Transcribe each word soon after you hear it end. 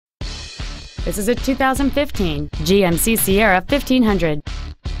This is a 2015 GMC Sierra 1500.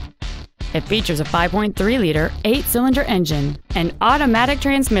 It features a 5.3-liter, 8-cylinder engine, an automatic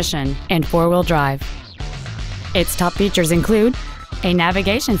transmission, and 4-wheel drive. Its top features include a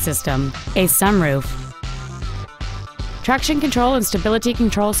navigation system, a sunroof, traction control and stability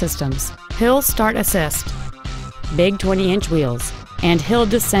control systems, hill start assist, big 20-inch wheels, and hill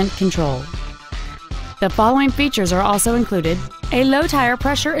descent control. The following features are also included: a low tire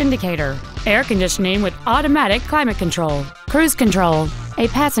pressure indicator, air conditioning with automatic climate control, cruise control, a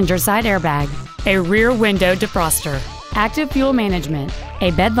passenger side airbag, a rear window defroster, active fuel management, a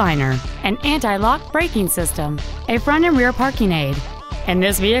bed liner, an anti-lock braking system, a front and rear parking aid, and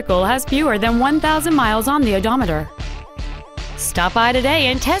this vehicle has fewer than 1,000 miles on the odometer. Stop by today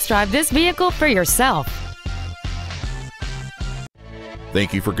and test drive this vehicle for yourself.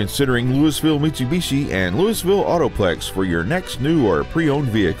 Thank you for considering Louisville Mitsubishi and Louisville Autoplex for your next new or pre-owned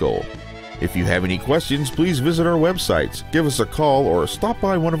vehicle. If you have any questions, please visit our websites, give us a call, or stop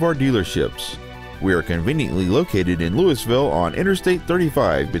by one of our dealerships. We are conveniently located in Louisville on Interstate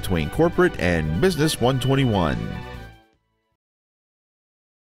 35 between Corporate and Business 121.